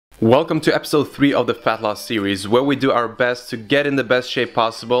Welcome to episode 3 of the fat loss series, where we do our best to get in the best shape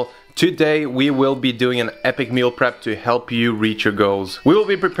possible. Today we will be doing an epic meal prep to help you reach your goals. We will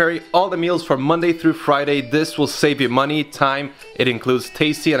be preparing all the meals from Monday through Friday. This will save you money, time. It includes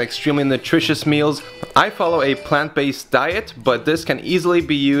tasty and extremely nutritious meals. I follow a plant-based diet, but this can easily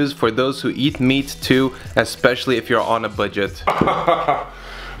be used for those who eat meat too, especially if you're on a budget.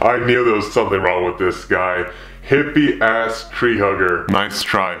 I knew there was something wrong with this guy. Hippie ass tree hugger. Nice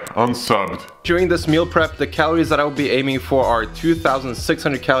try. Unsubbed. During this meal prep, the calories that I will be aiming for are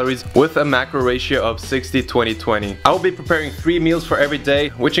 2,600 calories with a macro ratio of 60-20-20. I will be preparing 3 meals for every day,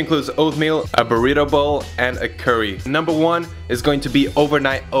 which includes oatmeal, a burrito bowl, and a curry. Number 1 is going to be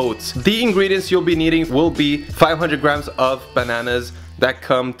overnight oats. The ingredients you'll be needing will be 500 grams of bananas that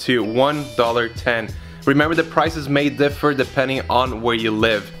come to $1.10. Remember, the prices may differ depending on where you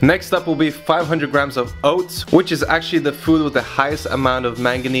live. Next up will be 500 grams of oats, which is actually the food with the highest amount of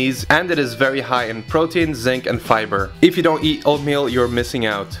manganese, and it is very high in protein, zinc, and fiber. If you don't eat oatmeal, you're missing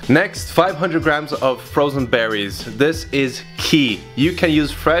out. Next, 500 grams of frozen berries. This is key. You can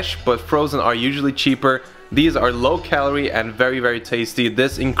use fresh, but frozen are usually cheaper. These are low calorie and very tasty.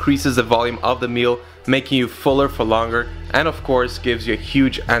 This increases the volume of the meal, making you fuller for longer, and of course gives you a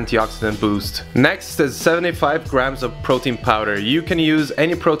huge antioxidant boost. Next is 75 grams of protein powder. You can use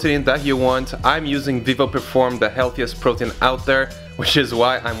any protein that you want. I'm using Vivo Perform, the healthiest protein out there, which is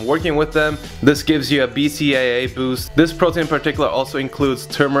why I'm working with them. This gives you a BCAA boost. This protein in particular also includes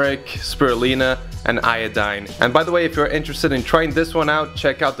turmeric, spirulina, and iodine. And by the way, if you're interested in trying this one out,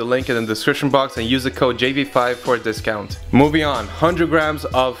 check out the link in the description box and use the code JV5 for a discount. Moving on, 100 grams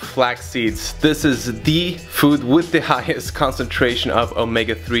of flax seeds. This is the food with the highest concentration of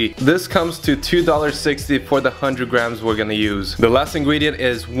omega-3. This comes to $2.60 for the 100 grams we're gonna use. The last ingredient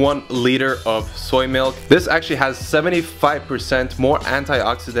is 1 liter of soy milk. This actually has 75% more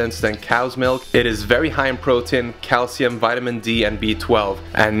antioxidants than cow's milk. It is very high in protein, calcium, vitamin D, and B12.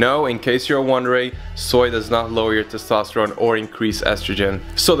 And no, in case you're wondering, soy does not lower your testosterone or increase estrogen.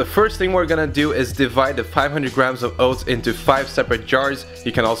 So the first thing we're gonna do is divide the 500 grams of oats into 5 separate jars.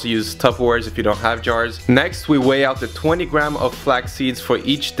 You can also use Tupperwares if you don't have jars. Next, we weigh out the 20 grams of flax seeds for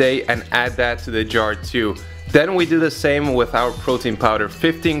each day and add that to the jar too. Then we do the same with our protein powder,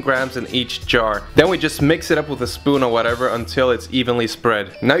 15 grams in each jar. Then we just mix it up with a spoon or whatever until it's evenly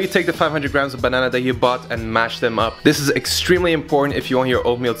spread. Now you take the 500 grams of banana that you bought and mash them up. This is extremely important if you want your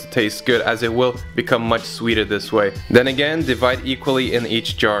oatmeal to taste good, as it will become much sweeter this way. Then again, divide equally in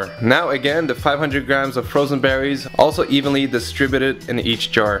each jar. Now again, the 500 grams of frozen berries, also evenly distributed in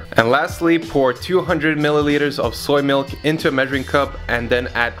each jar. And lastly, pour 200 milliliters of soy milk into a measuring cup and then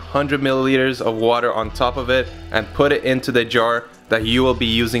add 100 milliliters of water on top of it and put it into the jar that you will be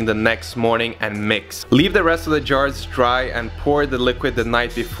using the next morning and mix. Leave the rest of the jars dry and pour the liquid the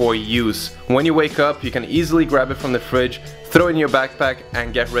night before use. When you wake up, you can easily grab it from the fridge, throw it in your backpack,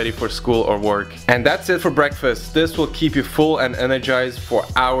 and get ready for school or work. And that's it for breakfast. This will keep you full and energized for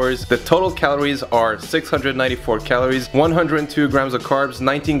hours. The total calories are 694 calories, 102 grams of carbs,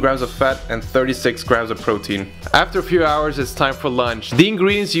 19 grams of fat, and 36 grams of protein. After a few hours, it's time for lunch. The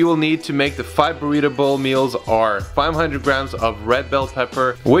ingredients you will need to make the 5 burrito bowl meals are 500 grams of red bell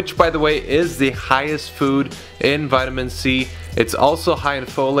pepper, which by the way is the highest food in vitamin C. It's also high in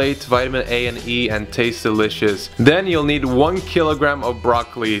folate, vitamin A and E, and tastes delicious. Then you'll need 1 kilogram of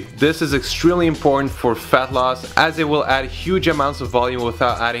broccoli. This is extremely important for fat loss, as it will add huge amounts of volume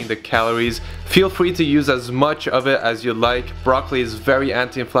without adding the calories. Feel free to use as much of it as you like. Broccoli is very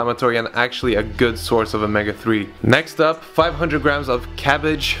anti-inflammatory and actually a good source of omega-3. Next up, 500 grams of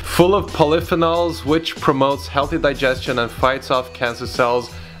cabbage, full of polyphenols, which promotes healthy digestion and fights off cancer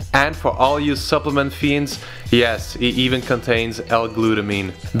cells. And for all you supplement fiends, yes, it even contains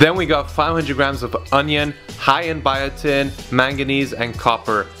L-glutamine. Then we got 500 grams of onion, high in biotin, manganese, and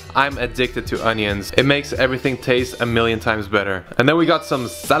copper. I'm addicted to onions. It makes everything taste a million times better. And then we got some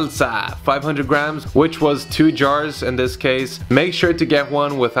salsa, 500 grams, which was 2 jars in this case. Make sure to get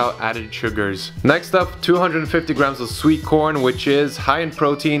one without added sugars. Next up, 250 grams of sweet corn, which is high in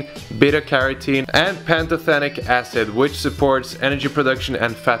protein, beta-carotene, and pantothenic acid, which supports energy production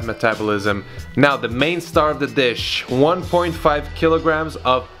and fat metabolism. Now the main star of the dish, 1.5 kilograms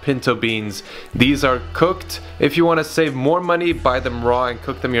of pinto beans. These are cooked. If you want to save more money, buy them raw and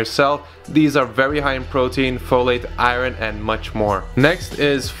cook them yourself. These are very high in protein, folate, iron, and much more. Next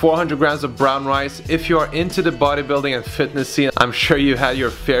is 400 grams of brown rice. If you are into the bodybuilding and fitness scene, I'm sure you had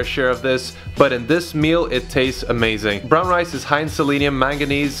your fair share of this, but in this meal it tastes amazing. Brown rice is high in selenium,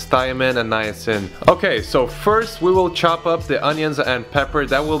 manganese, thiamine, and niacin. Okay, so first we will chop up the onions and pepper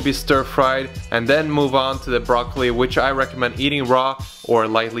that will be stir fried. and then move on to the broccoli, which I recommend eating raw or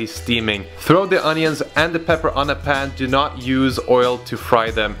lightly steaming. Throw the onions and the pepper on a pan. Do not use oil to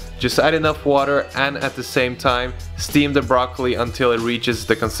fry them. Just add enough water and at the same time steam the broccoli until it reaches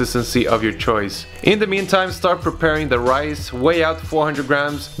the consistency of your choice. In the meantime, start preparing the rice. Weigh out 400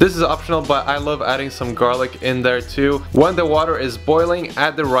 grams. This is optional, but I love adding some garlic in there too. When the water is boiling,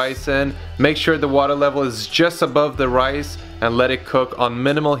 add the rice in. Make sure the water level is just above the rice and let it cook on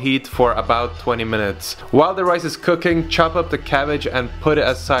minimal heat for about 20 minutes. While the rice is cooking, chop up the cabbage and put it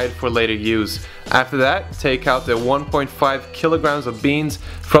aside for later use. After that, take out the 1.5 kilograms of beans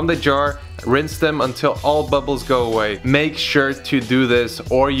from the jar. Rinse them until all bubbles go away. Make sure to do this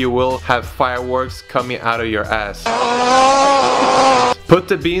or you will have fireworks coming out of your ass. Put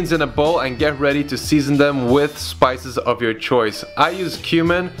the beans in a bowl and get ready to season them with spices of your choice. I use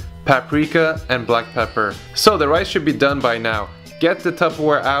cumin, paprika, and black pepper. So the rice should be done by now. Get the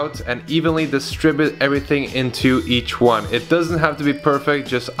Tupperware out and evenly distribute everything into each one. It doesn't have to be perfect,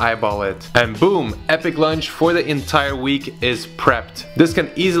 just eyeball it. And boom, epic lunch for the entire week is prepped. This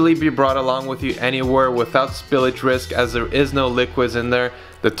can easily be brought along with you anywhere without spillage risk, as there is no liquids in there.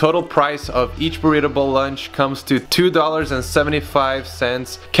 The total price of each burrito bowl lunch comes to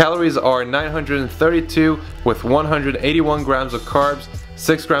 $2.75. Calories are 932 with 181 grams of carbs,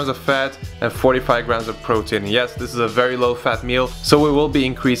 6 grams of fat, and 45 grams of protein. Yes, this is a very low fat meal, so we will be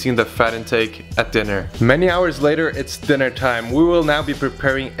increasing the fat intake at dinner. Many hours later, it's dinner time. We will now be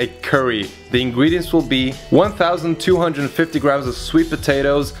preparing a curry. The ingredients will be 1,250 grams of sweet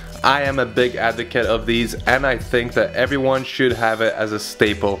potatoes. I am a big advocate of these and I think that everyone should have it as a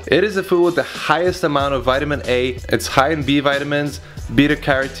staple. It is a food with the highest amount of vitamin A. It's high in B vitamins, beta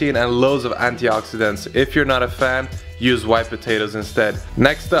carotene, and loads of antioxidants. If you're not a fan, use white potatoes instead.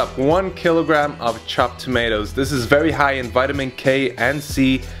 Next up, 1 kilogram of chopped tomatoes. This is very high in vitamin K and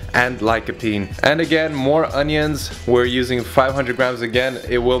C and lycopene. And again, more onions. We're using 500 grams again.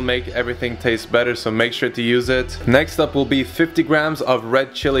 It will make everything taste better, so make sure to use it. Next up will be 50 grams of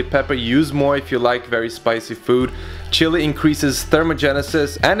red chili pepper. Use more if you like very spicy food. Chili increases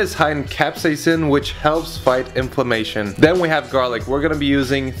thermogenesis and is high in capsaicin, which helps fight inflammation. Then we have garlic. We're gonna be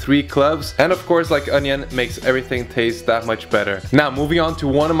using 3 cloves, and of course, like onion, makes everything taste that much better. Now moving on to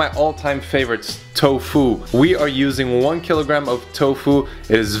one of my all-time favorites, tofu. We are using 1 kilogram of tofu.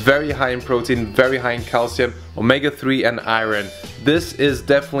 It is very high in protein, very high in calcium, omega-3, and iron. This is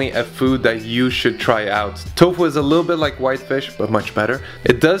definitely a food that you should try out. Tofu is a little bit like white fish, but much better.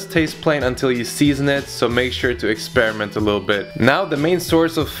 It does taste plain until you season it, so make sure to experiment a little bit. Now the main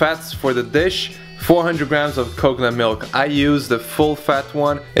source of fats for the dish, 400 grams of coconut milk. I use the full fat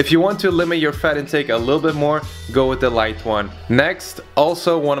one. If you want to limit your fat intake a little bit more, go with the light one. Next,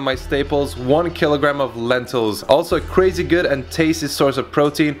 also one of my staples, 1 kilogram of lentils. Also a crazy good and tasty source of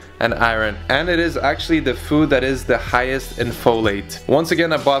protein and iron. And it is actually the food that is the highest in folate. Once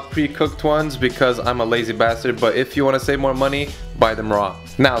again, I bought pre-cooked ones because I'm a lazy bastard, but if you want to save more money, buy them raw.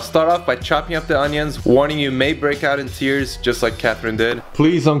 Now start off by chopping up the onions. Warning, you may break out in tears just like Catherine did.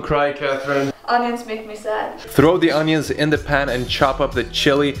 Please don't cry, Catherine. Onions make me sad. Throw the onions in the pan and chop up the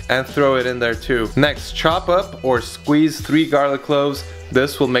chili and throw it in there too. Next, chop up or squeeze 3 garlic cloves.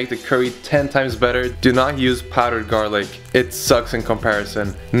 This will make the curry 10 times better. Do not use powdered garlic. It sucks in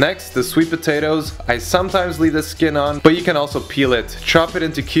comparison. Next, the sweet potatoes. I sometimes leave the skin on, but you can also peel it. Chop it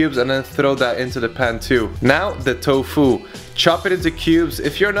into cubes and then throw that into the pan too. Now, the tofu. Chop it into cubes.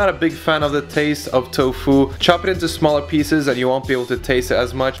 If you're not a big fan of the taste of tofu, chop it into smaller pieces and you won't be able to taste it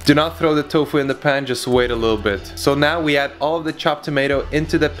as much. Do not throw the tofu in the pan, just wait a little bit. So now we add all of the chopped tomato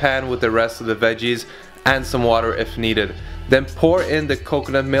into the pan with the rest of the veggies and some water if needed. Then pour in the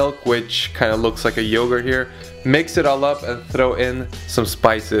coconut milk, which kind of looks like a yogurt here. Mix it all up and throw in some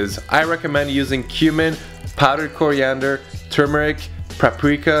spices. I recommend using cumin, powdered coriander, turmeric,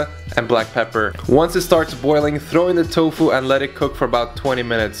 paprika, and black pepper. Once it starts boiling, throw in the tofu and let it cook for about 20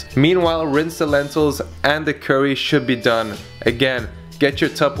 minutes. Meanwhile, rinse the lentils and the curry should be done. Again, get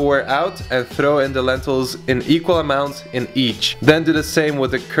your Tupperware out and throw in the lentils in equal amounts in each. Then do the same with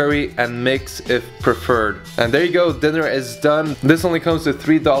the curry and mix if preferred. And there you go, dinner is done. This only comes to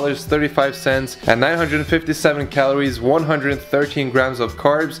 $3.35 and 957 calories, 113 grams of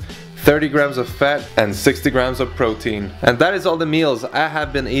carbs, 30 grams of fat, and 60 grams of protein. And that is all the meals. I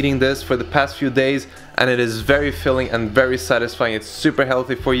have been eating this for the past few days and it is very filling and very satisfying. It's super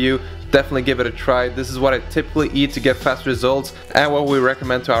healthy for you. Definitely give it a try. This is what I typically eat to get fast results and what we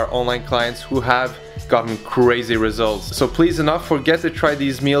recommend to our online clients who have gotten crazy results. So please do not forget to try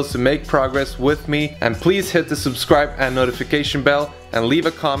these meals to make progress with me, and please hit the subscribe and notification bell and leave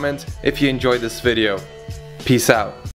a comment if you enjoyed this video. Peace out.